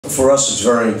For us, it's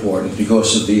very important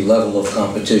because of the level of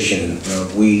competition.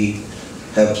 We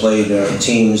have played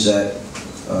teams that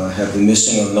have been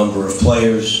missing a number of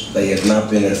players. They have not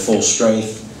been at full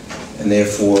strength, and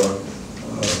therefore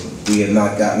we have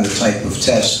not gotten the type of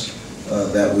test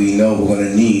that we know we're going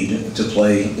to need to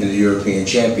play in the European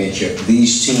Championship.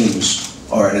 These teams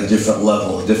are at a different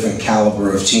level, a different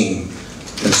caliber of team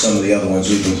than some of the other ones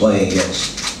we've been playing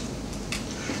against.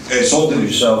 It's all to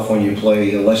yourself when you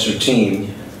play a lesser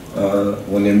team,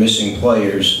 when they're missing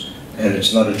players, and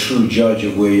it's not a true judge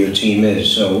of where your team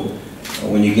is. So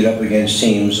when you get up against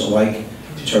teams like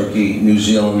Turkey, New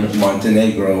Zealand,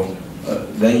 Montenegro,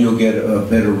 then you'll get a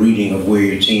better reading of where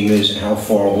your team is and how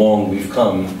far along we've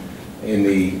come in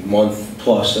the month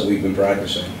plus that we've been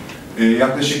practicing.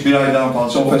 Yaklaşık bir aydan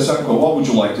fazla. Fesenko, what would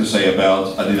you like to say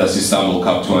about Adidas Istanbul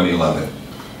Cup 2011?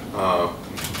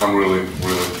 I'm really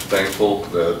thankful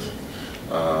that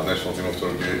national team of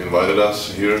Turkey invited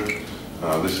us here.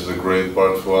 This is a great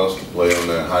part for us to play on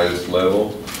the highest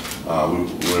level.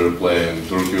 We're playing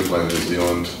Turkey, we're playing New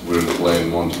Zealand, we're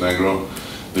playing Montenegro.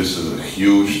 This is a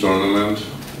huge tournament,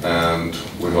 and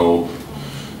we hope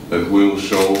that we'll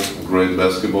show great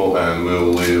basketball and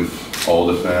we'll leave all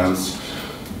the fans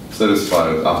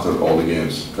satisfied after all the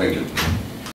games. Thank you.